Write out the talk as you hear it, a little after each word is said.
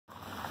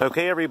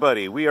Okay,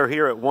 everybody, we are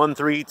here at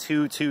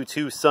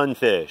 13222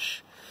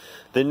 Sunfish.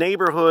 The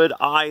neighborhood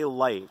I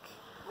like.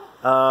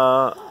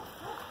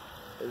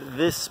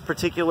 This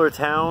particular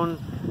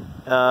town,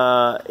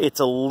 it's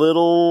a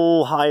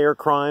little higher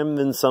crime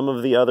than some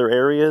of the other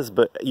areas,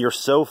 but you're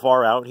so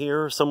far out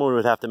here, someone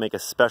would have to make a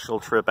special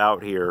trip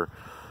out here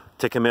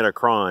to commit a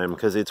crime,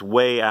 because it's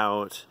way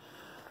out.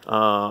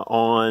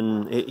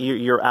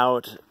 You're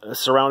out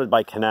surrounded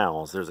by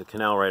canals. There's a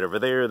canal right over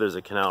there. There's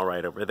a canal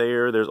right over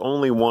there. There's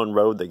only one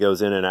road that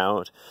goes in and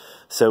out.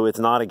 So it's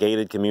not a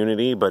gated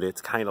community, but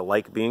it's kind of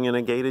like being in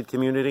a gated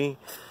community.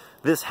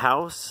 This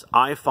house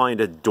I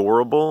find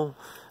adorable.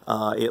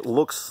 It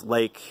looks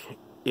like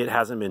it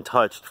hasn't been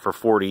touched for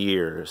 40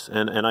 years.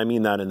 And I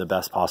mean that in the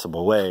best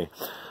possible way.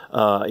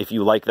 If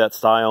you like that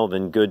style,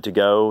 then good to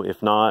go.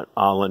 If not,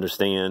 I'll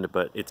understand.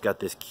 But it's got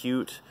this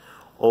cute,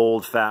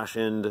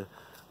 old-fashioned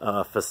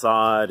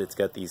facade. It's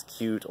got these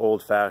cute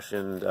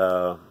old-fashioned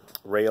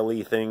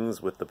rail-y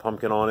things with the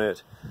pumpkin on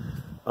it.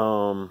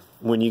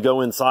 When you go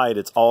inside,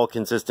 it's all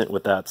consistent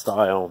with that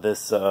style.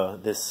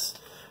 This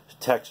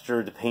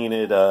textured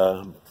painted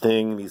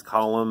thing, these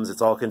columns,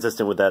 it's all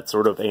consistent with that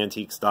sort of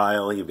antique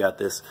style. You've got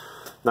this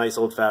nice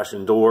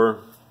old-fashioned door.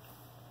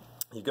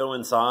 You go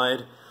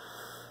inside,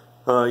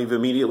 you've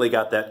immediately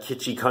got that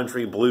kitschy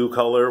country blue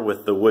color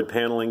with the wood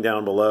paneling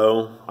down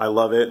below. I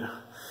love it.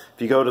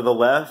 If you go to the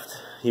left,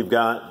 you've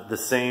got the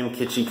same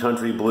kitschy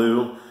country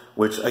blue,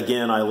 which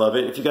again, I love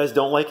it. If you guys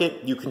don't like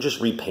it, you can just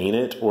repaint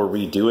it or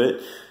redo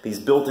it. These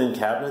built-in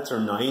cabinets are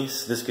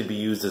nice. This could be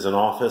used as an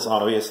office,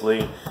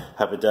 obviously.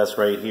 Have a desk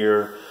right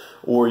here.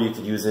 Or you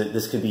could use it,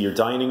 this could be your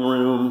dining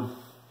room.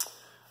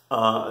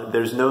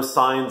 There's no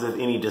signs of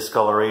any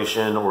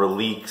discoloration or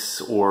leaks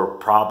or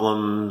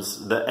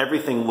problems.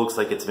 Everything looks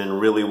like it's been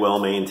really well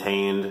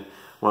maintained.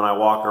 When I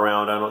walk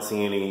around, I don't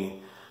see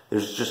any.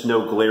 There's just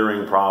no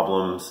glaring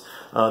problems.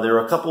 There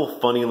are a couple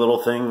funny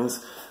little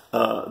things.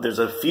 There's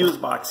a fuse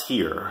box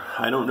here.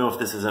 I don't know if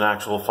this is an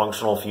actual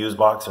functional fuse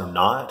box or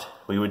not.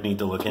 We would need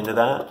to look into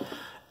that.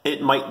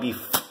 It might be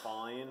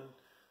fine,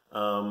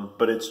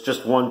 but it's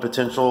just one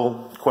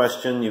potential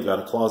question. You've got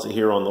a closet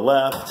here on the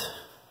left,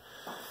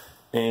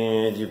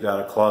 and you've got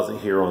a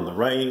closet here on the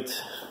right.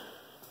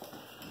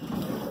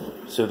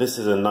 So this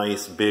is a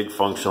nice, big,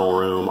 functional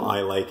room. I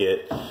like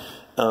it.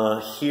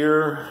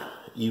 Here,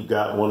 you've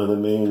got one of the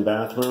main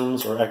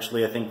bathrooms, or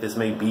actually I think this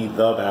may be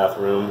the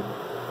bathroom.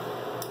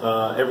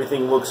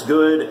 Everything looks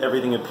good,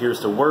 everything appears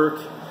to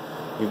work.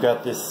 You've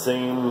got this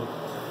same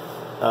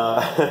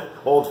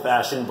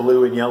old-fashioned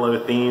blue and yellow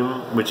theme,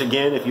 which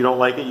again, if you don't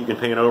like it, you can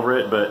paint over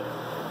it, but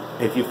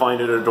if you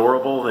find it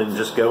adorable, then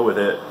just go with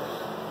it.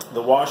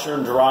 The washer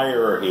and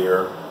dryer are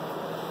here.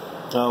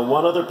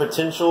 One other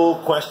potential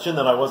question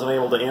that I wasn't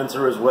able to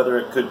answer is whether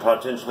it could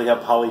potentially have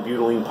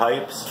polybutylene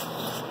pipes.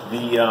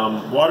 The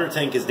water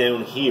tank is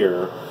down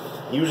here.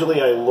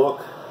 Usually I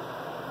look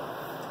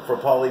for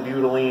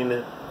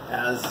polybutylene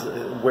as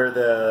where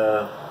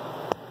the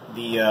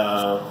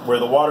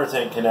water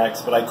tank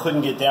connects, but I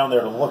couldn't get down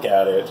there to look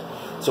at it,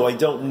 so I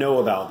don't know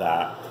about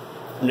that.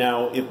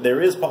 Now, if there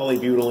is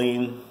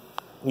polybutylene,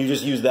 you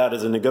just use that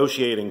as a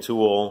negotiating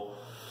tool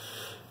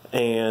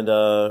and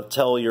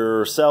tell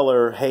your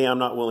seller, hey, I'm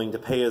not willing to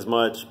pay as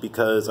much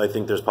because I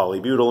think there's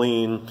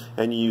polybutylene,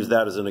 and you use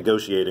that as a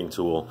negotiating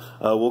tool.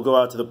 We'll go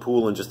out to the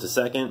pool in just a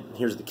second.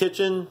 Here's the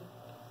kitchen.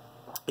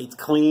 It's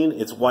clean,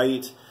 it's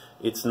white,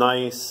 it's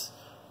nice.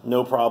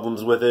 No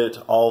problems with it.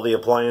 All the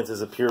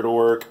appliances appear to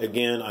work.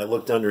 Again, I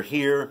looked under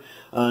here.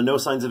 No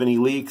signs of any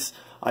leaks.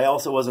 I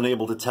also wasn't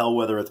able to tell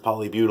whether it's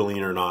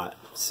polybutylene or not.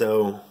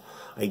 So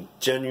I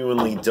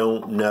genuinely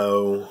don't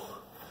know.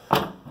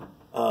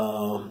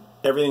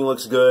 Everything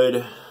looks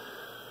good.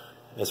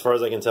 As far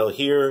as I can tell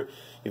here,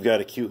 you've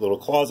got a cute little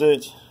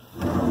closet,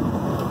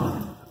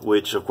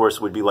 which of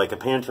course would be like a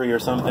pantry or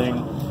something.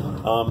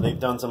 They've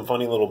done some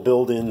funny little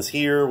build-ins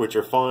here, which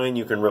are fine.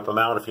 You can rip them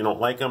out if you don't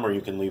like them, or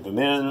you can leave them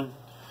in.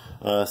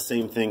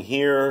 Same thing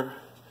here,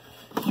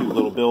 cute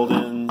little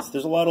build-ins.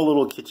 There's a lot of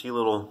little kitschy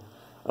little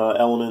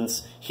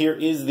elements. Here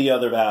is the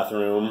other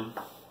bathroom.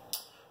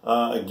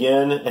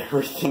 Again,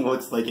 everything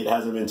looks like it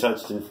hasn't been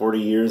touched in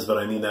 40 years, but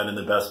I mean that in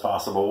the best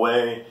possible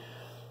way.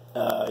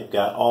 You've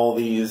got all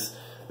these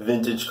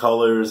vintage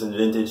colors and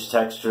vintage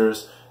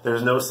textures.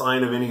 There's no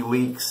sign of any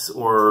leaks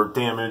or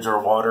damage or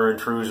water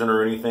intrusion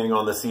or anything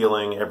on the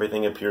ceiling.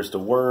 Everything appears to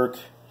work.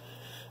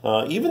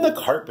 Even the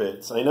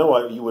carpets, I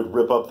know you would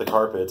rip up the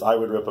carpets. I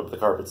would rip up the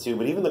carpets too,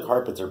 but even the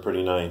carpets are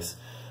pretty nice.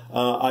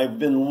 I've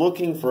been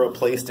looking for a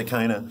place to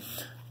kind of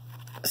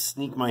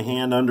sneak my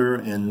hand under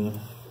and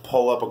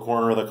pull up a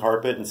corner of the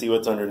carpet and see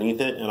what's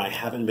underneath it, and I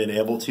haven't been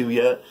able to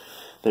yet.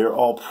 They're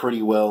all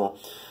pretty well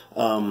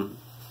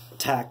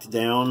tacked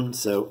down,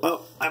 so,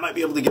 oh, I might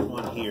be able to get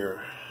one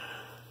here.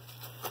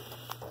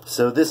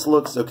 So this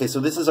looks, okay, so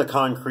this is a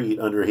concrete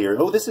under here.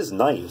 Oh, this is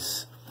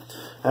nice.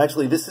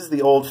 Actually, this is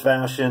the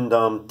old-fashioned,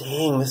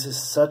 dang, this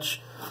is such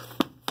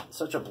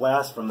such a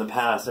blast from the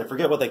past. I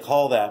forget what they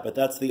call that, but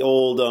that's the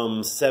old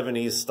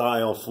 70s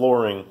style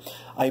flooring.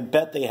 I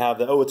bet they have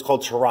that. Oh, it's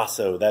called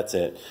terrazzo. That's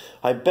it.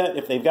 I bet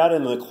if they've got it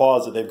in the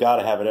closet, they've got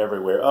to have it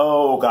everywhere.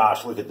 Oh,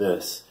 gosh, look at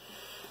this.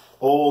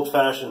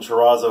 Old-fashioned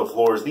terrazzo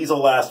floors. These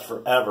will last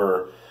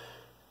forever.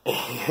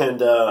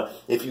 And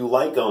if you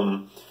like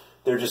them,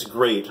 they're just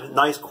great.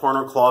 Nice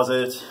corner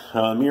closet,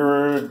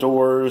 mirror,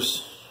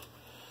 doors.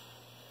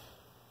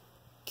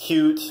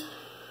 Cute.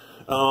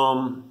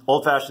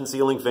 Old-fashioned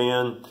ceiling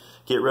fan.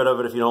 Get rid of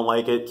it if you don't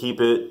like it.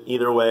 Keep it.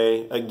 Either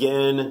way.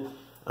 Again,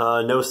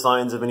 no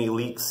signs of any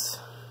leaks.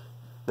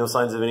 No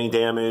signs of any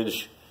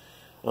damage.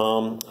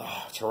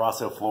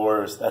 Terrazzo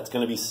floors. That's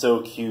going to be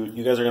so cute.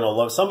 You guys are going to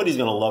love. Somebody's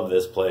going to love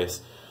this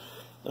place.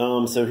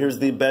 So here's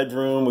the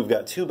bedroom. We've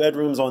got 2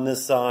 bedrooms on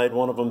this side.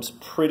 One of them's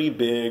pretty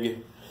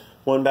big.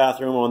 1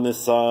 bathroom on this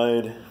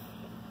side.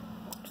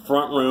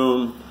 Front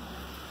room.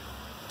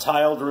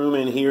 Tiled room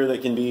in here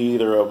that can be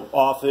either an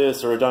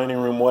office or a dining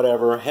room,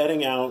 whatever.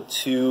 Heading out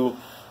to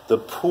the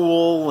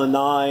pool,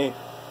 lanai.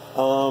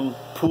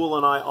 Pool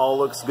lanai all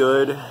looks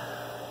good.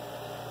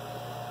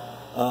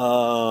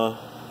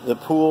 The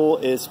pool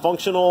is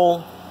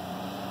functional.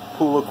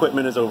 Pool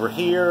equipment is over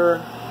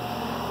here.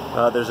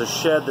 There's a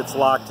shed that's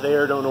locked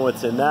there. Don't know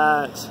what's in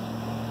that.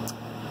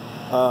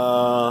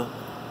 No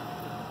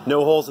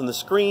holes in the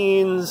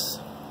screens.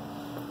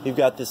 You've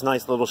got this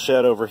nice little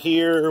shed over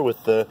here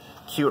with the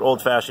cute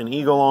old-fashioned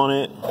eagle on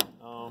it.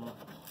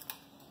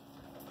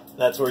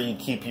 That's where you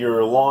keep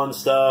your lawn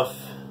stuff,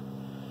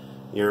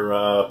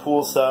 your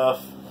pool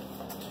stuff.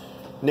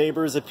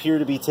 Neighbors appear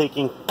to be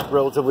taking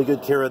relatively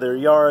good care of their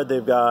yard.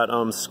 They've got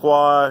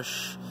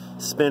squash,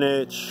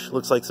 spinach,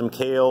 looks like some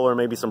kale or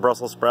maybe some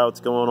Brussels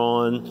sprouts going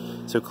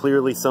on. So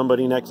clearly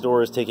somebody next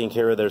door is taking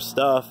care of their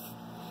stuff.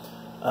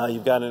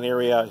 You've got an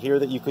area out here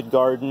that you could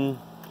garden.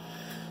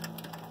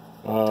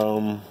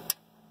 All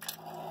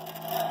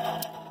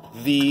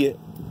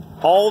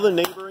the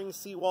neighboring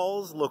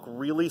seawalls look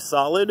really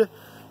solid.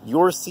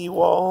 Your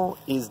seawall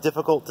is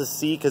difficult to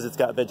see because it's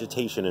got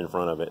vegetation in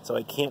front of it. So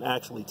I can't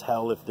actually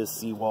tell if this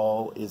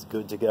seawall is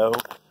good to go.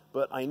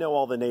 But I know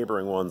all the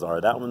neighboring ones are.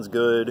 That one's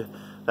good.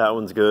 That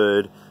one's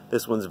good.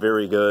 This one's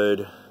very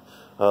good.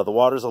 The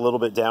water's a little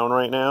bit down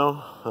right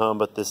now.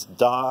 But this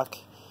dock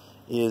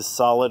is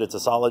solid. It's a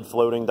solid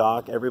floating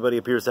dock. Everybody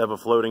appears to have a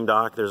floating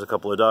dock. There's a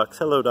couple of ducks.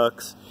 Hello,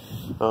 ducks.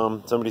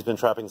 Somebody's been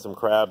trapping some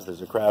crabs.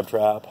 There's a crab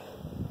trap.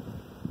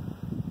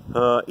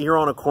 You're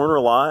on a corner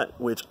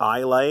lot, which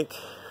I like.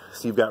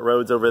 So you've got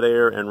roads over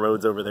there and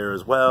roads over there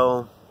as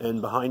well.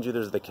 And behind you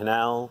there's the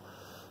canal.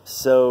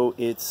 So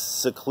it's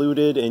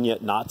secluded and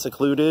yet not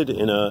secluded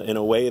in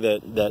a way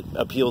that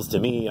appeals to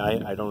me.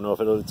 I don't know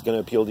if it's going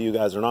to appeal to you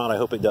guys or not. I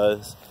hope it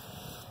does.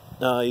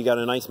 You got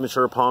a nice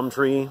mature palm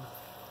tree.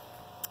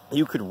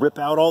 You could rip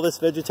out all this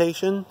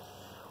vegetation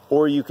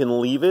or you can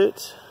leave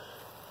it.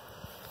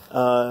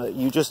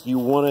 You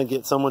want to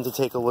get someone to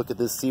take a look at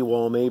this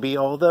seawall maybe,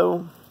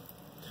 although,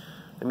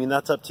 I mean,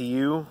 that's up to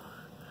you.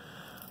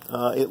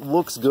 It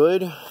looks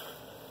good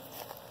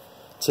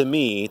to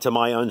me, to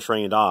my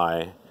untrained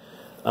eye.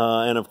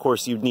 And of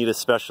course, you'd need a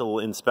special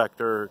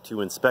inspector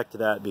to inspect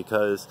that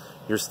because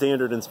your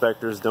standard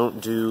inspectors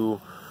don't do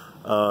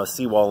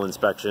seawall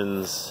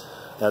inspections.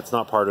 That's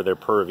not part of their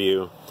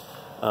purview.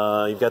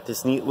 You've got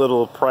this neat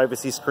little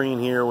privacy screen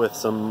here with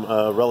some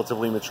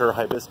relatively mature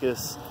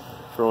hibiscus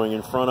growing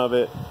in front of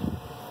it.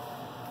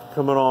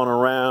 Coming on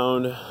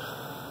around.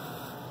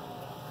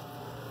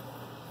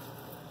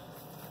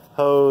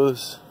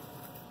 Hose.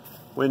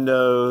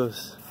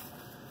 Windows.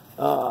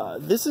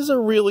 This is a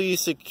really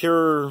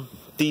secure,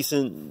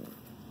 decent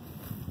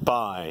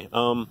buy.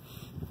 We'll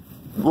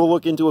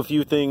look into a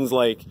few things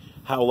like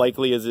how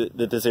likely is it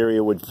that this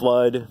area would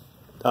flood.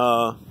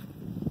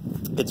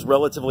 It's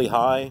relatively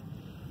high.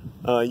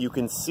 You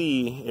can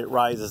see it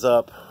rises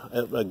up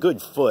a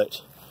good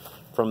foot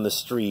from the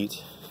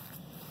street.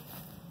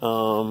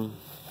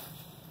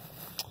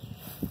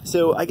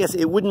 So I guess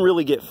it wouldn't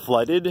really get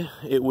flooded.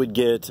 It would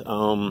get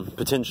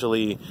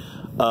potentially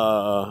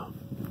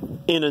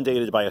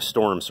inundated by a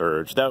storm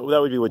surge. That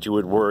would be what you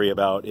would worry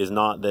about, is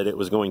not that it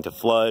was going to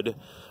flood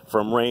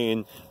from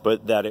rain,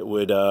 but that it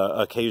would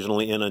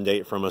occasionally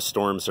inundate from a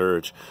storm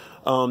surge.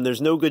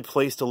 There's no good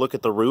place to look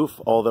at the roof,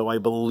 although I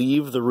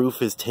believe the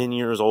roof is 10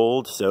 years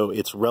old, so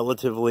it's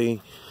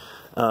relatively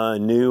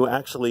new.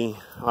 Actually,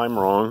 I'm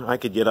wrong. I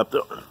could get up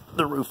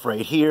the roof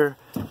right here.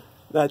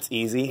 That's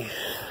easy.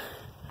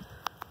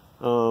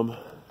 Oh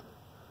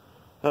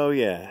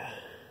yeah.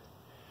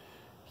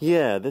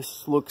 Yeah,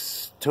 this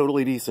looks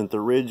totally decent. The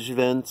ridge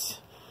vents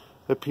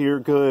appear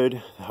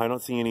good. I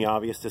don't see any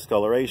obvious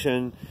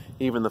discoloration.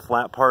 Even the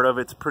flat part of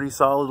it's pretty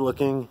solid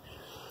looking.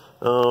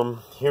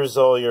 Here's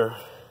all your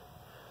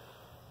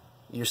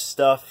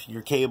stuff,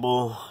 your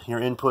cable, your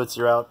inputs,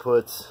 your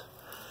outputs.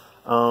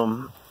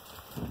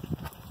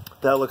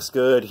 That looks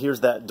good.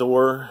 Here's that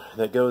door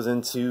that goes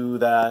into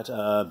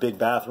that big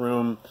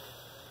bathroom.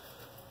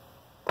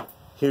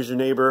 Here's your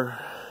neighbor.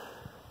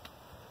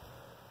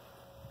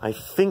 I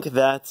think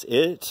that's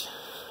it.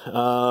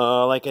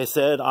 Like I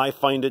said, I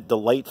find it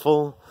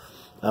delightful.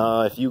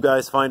 If you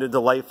guys find it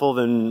delightful,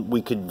 then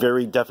we could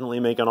very definitely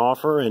make an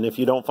offer. And if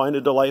you don't find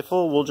it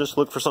delightful, we'll just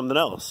look for something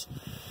else.